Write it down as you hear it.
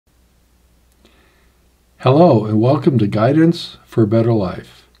Hello and welcome to Guidance for a Better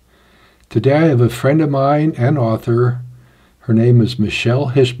Life. Today I have a friend of mine and author. Her name is Michelle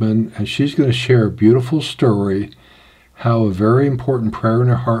Hishman, and she's going to share a beautiful story how a very important prayer in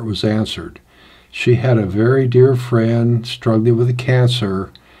her heart was answered. She had a very dear friend struggling with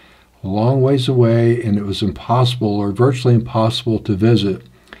cancer a long ways away, and it was impossible or virtually impossible to visit,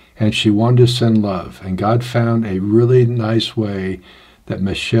 and she wanted to send love. And God found a really nice way that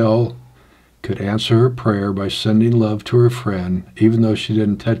Michelle could answer her prayer by sending love to her friend, even though she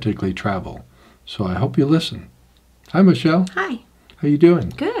didn't technically travel. So I hope you listen. Hi, Michelle. Hi. How you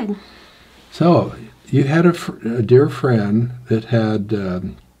doing? Good. So you had a dear friend that had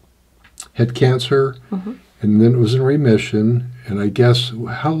cancer, and then it was in remission. And I guess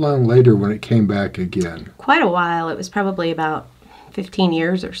how long later when it came back again? Quite a while. It was probably about 15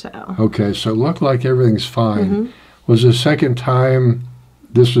 years or so. Okay, so it looked like everything's fine. Was the second time?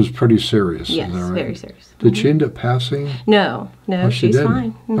 This was pretty serious. Yes, is that right? very serious. Did she end up passing? No, Oh, she she's didn't.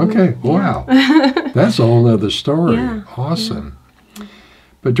 fine. Okay, wow. That's a whole other story. Yeah, Awesome. Yeah.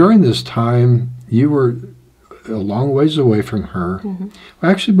 But during this time, you were a long ways away from her. Well,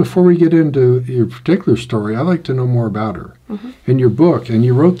 actually, before we get into your particular story, I'd like to know more about her. In your book, and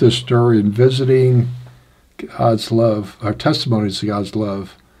you wrote this story in Visiting God's Love, or Testimonies to God's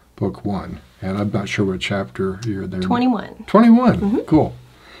Love, Book 1. And I'm not sure what chapter you're there. 21. 21. Cool.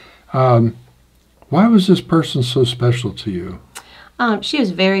 Why was this person so special to you? She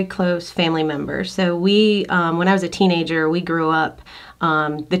was a very close family member. So we, when I was a teenager, we grew up.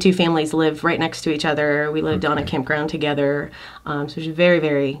 The two families lived right next to each other. We lived on a campground together. So she was a very,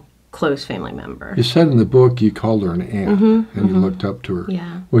 very close family member. You said in the book you called her an aunt, and you looked up to her.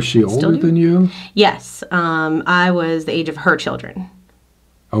 Yeah. Was she older than you? Yes. I was the age of her children.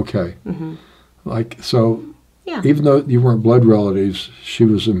 Okay. So, Yeah. even though you weren't blood relatives, she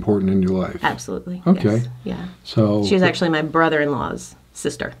was important in your life. Absolutely. Okay. Yes. Yeah. So She was actually my brother-in-law's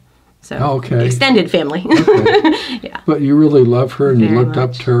sister. So okay. Extended family. Okay. Yeah. But you really love her, and you Very looked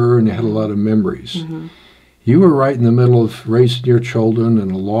up much. to her, and you had a lot of memories. You were right in the middle of raising your children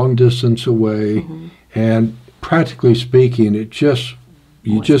and a long distance away, and practically speaking, you just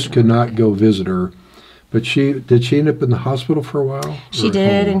could not go visit her. But did she end up in the hospital for a while? She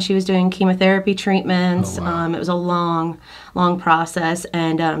did, and she was doing chemotherapy treatments. Oh, wow. It was a long process,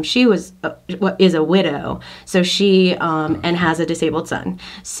 and she is a widow, so she and has a disabled son.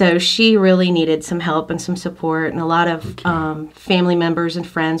 So she really needed some help and some support, and a lot of family members and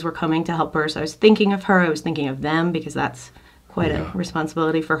friends were coming to help her. So I was thinking of her. I was thinking of them because that's quite a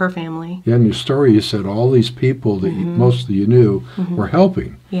responsibility for her family. Yeah, in your story you said all these people that mostly you knew were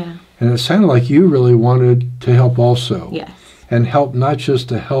helping. Yeah. And it sounded like you really wanted to help also. Yes. And help not just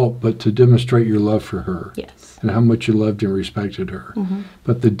to help, but to demonstrate your love for her. Yes. And how much you loved and respected her.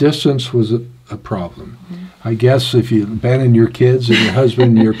 But the distance was a problem. I guess if you abandoned your kids and your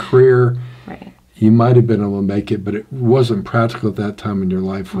husband and your career, Right. you might have been able to make it, but it wasn't practical at that time in your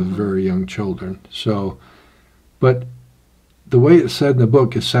life with very young children. So, but the way it said in the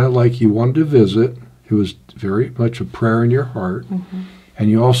book, it sounded like you wanted to visit. It was very much a prayer in your heart. And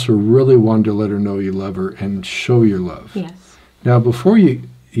you also really wanted to let her know you love her and show your love. Yes. Now, before you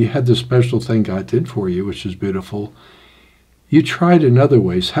had this special thing God did for you, which is beautiful, you tried in other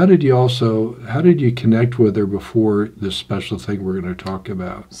ways. How did you connect with her before this special thing we're going to talk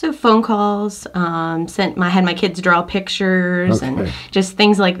about? So phone calls, had my kids draw pictures and just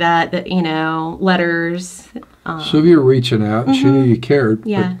things like that, letters. So you were reaching out, and she knew you cared.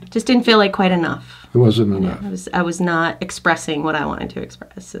 Yeah, just didn't feel like quite enough. It wasn't enough. I was not expressing what I wanted to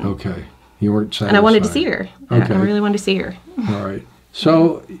express. And, Okay. You weren't satisfied. and I wanted to see her. Okay. I really wanted to see her. All right.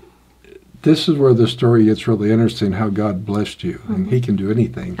 So this is where the story gets really interesting, how God blessed you. And He can do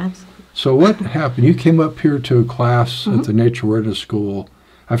anything. Absolutely. So what happened? You came up here to a class at the Nature Awareness School.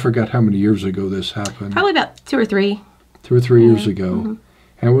 I forgot how many years ago this happened. Probably about 2 or 3. 2 or 3 years ago.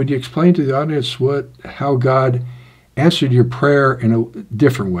 And would you explain to the audience how God answered your prayer in a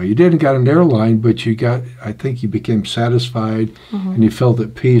different way? You didn't get an airline, but I think you became satisfied and you felt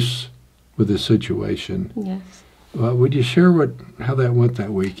at peace with the situation. Yes. Would you share how that went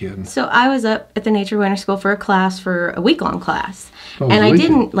that weekend? So I was up at the Nature Awareness School for a week-long class. Oh, and I really?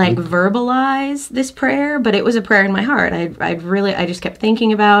 didn't verbalize this prayer, but it was a prayer in my heart. I just kept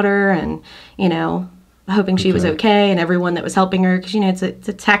thinking about her and, hoping she was okay and everyone that was helping her, because it's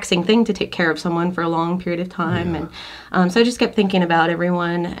a taxing thing to take care of someone for a long period of time. And so I just kept thinking about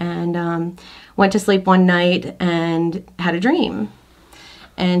everyone, and went to sleep one night and had a dream.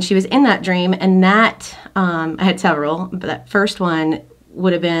 And she was in that dream, and that I had several, but that first one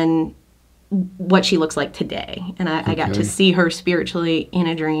would have been what she looks like today. And I got to see her spiritually in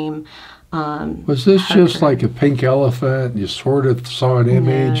a dream. Was this hug just her. like a pink elephant? You sort of saw an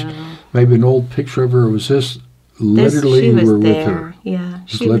image, No. maybe an old picture of her. Or was this This, literally she you was were there. with her? Yeah,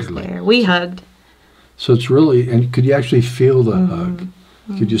 Just she literally. was there. We hugged. So it's really, and could you actually feel the hug?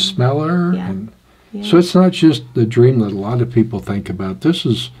 Could you smell her? Yeah. And Yeah. so it's not just the dream that a lot of people think about. This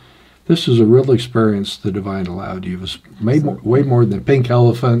is a real experience the divine allowed you. It was way more than a pink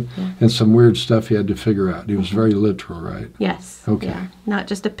elephant and some weird stuff you had to figure out. It was very literal, right? Yes. Okay. Yeah. Not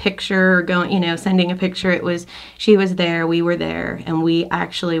just a picture or going, sending a picture. It was, she was there, we were there, and we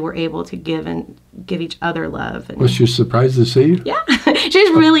actually were able to give each other love. And Was she surprised to see you? yeah, she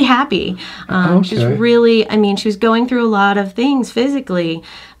was really happy. She's Okay. really, she was going through a lot of things physically,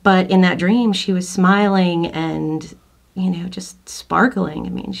 but in that dream, she was smiling and, just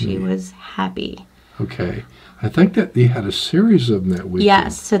sparkling. She was happy. Okay. I think that you had a series of them that weekend.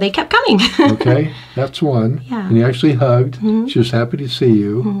 Yes, so they kept coming. Okay, that's one. Yeah. And you actually hugged. She was happy to see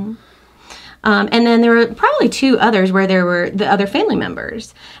you. And then there were probably two others where there were the other family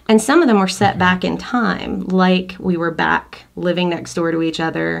members. And some of them were set back in time, like we were back living next door to each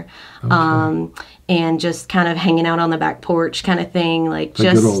other, and just kind of hanging out on the back porch kind of thing. Like The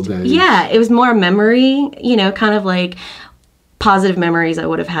just, good old days. yeah, it was more memory, kind of like positive memories I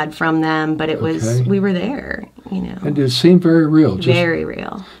would have had from them. But it was, Okay. we were there, And it seemed very real. Just very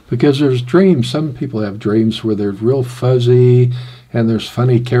real. because there's dreams. Some people have dreams where they're real fuzzy and there's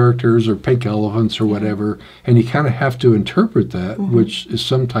funny characters or pink elephants or whatever, and you kind of have to interpret that, which is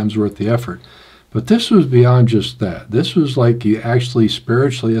sometimes worth the effort. But this was beyond just that. This was like you actually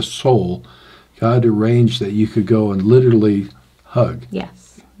spiritually, as soul, God arranged that you could go and literally hug.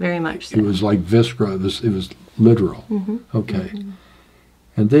 Yes, very much so. It was like viscera. It was literal. Okay.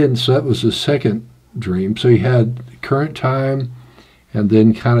 And then, so that was the second dream. So you had current time, and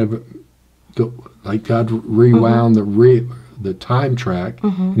then kind of like God rewound the time track,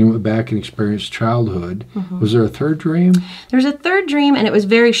 and he went back and experienced childhood. Was there a third dream? There's a third dream, and it was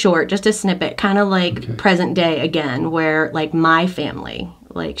very short, just a snippet, kind of like present day again, where like my family,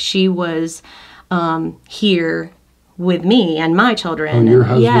 like she was here with me and my children. Oh, your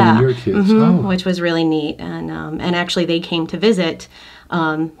husband and your kids. Oh. Which was really neat, and actually they came to visit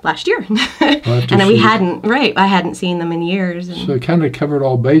last year, after and we she- hadn't I hadn't seen them in years. And So it kind of covered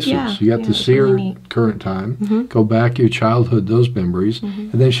all bases. Yeah, You got yeah, to it was see her really neat. current time, go back your childhood, those memories,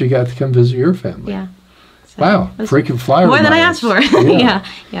 and then she got to come visit your family. yeah. So Wow, it was freaking flyer more than I asked miles. for. yeah,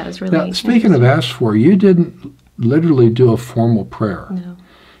 it was really. Now, speaking of asked for, you didn't literally do a formal prayer. No.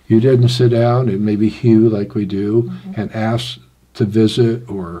 You didn't sit down and maybe hew like we do and ask to visit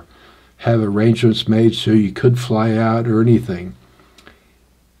or have arrangements made so you could fly out or anything.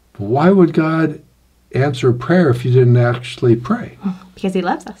 But why would God answer a prayer if you didn't actually pray? Because he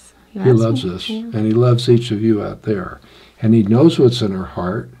loves us. He loves me. us, Yeah. and he loves each of you out there. And he knows what's in our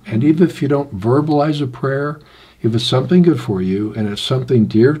heart. And even if you don't verbalize a prayer, if it's something good for you and it's something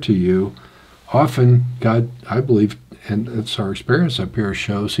dear to you, often God, I believe, and it's our experience up here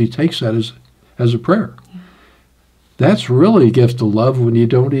shows, he takes that as a prayer. That's really a gift of love when you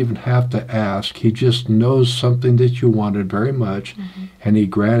don't even have to ask. He just knows something that you wanted very much, and he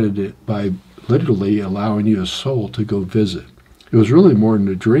granted it by literally allowing you a soul to go visit. It was really more than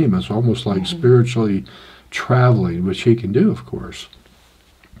a dream. It's almost like spiritually traveling, which he can do, of course.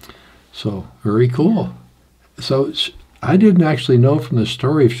 So, very cool. So, I didn't actually know from the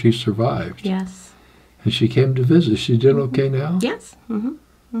story if she survived. Yes. And she came to visit. She did okay now? Yes.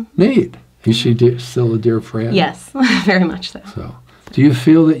 Neat. Is she still a dear friend? Yes. Very much so. So, do you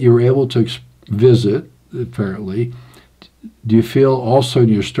feel that you were able to visit, apparently? Do you feel also in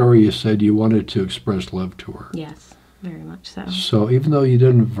your story you said you wanted to express love to her? Yes. Very much so. So even though you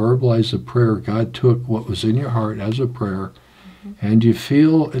didn't verbalize the prayer, God took what was in your heart as a prayer, and you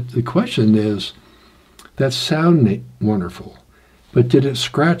feel, the question is, that sounded wonderful, but did it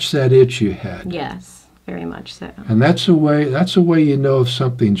scratch that itch you had? Yes. Very much so. And that's a way you know if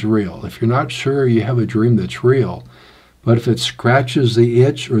something's real. If you're not sure you have a dream that's real, but if it scratches the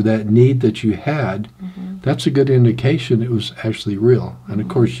itch or that need that you had, that's a good indication it was actually real. And of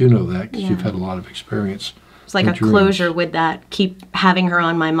course you know that because you've had a lot of experience. It's like with a dreams. closure with that, keep having her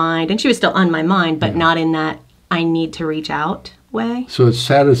on my mind. And she was still on my mind, but not in that I need to reach out way. So it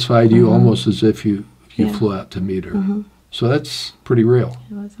satisfied you almost as if you flew out to meet her. So that's pretty real.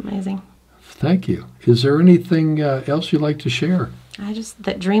 It was amazing. Thank you. Is there anything else you'd like to share?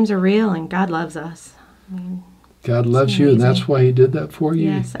 That dreams are real and God loves us. God loves you, and amazing. that's why he did that for you?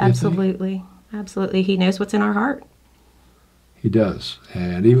 Yes, you think? absolutely. Absolutely. He knows what's in our heart. He does.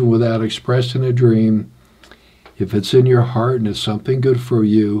 And even without expressing a dream, if it's in your heart and it's something good for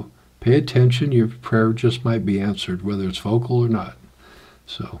you, pay attention. Your prayer just might be answered, whether it's vocal or not.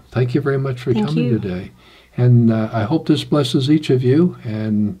 So thank you very much for Thank coming you. today. And I hope this blesses each of you.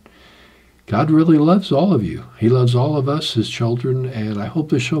 And God really loves all of you. He loves all of us, his children. And I hope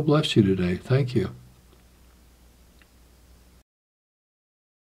this show blessed you today. Thank you.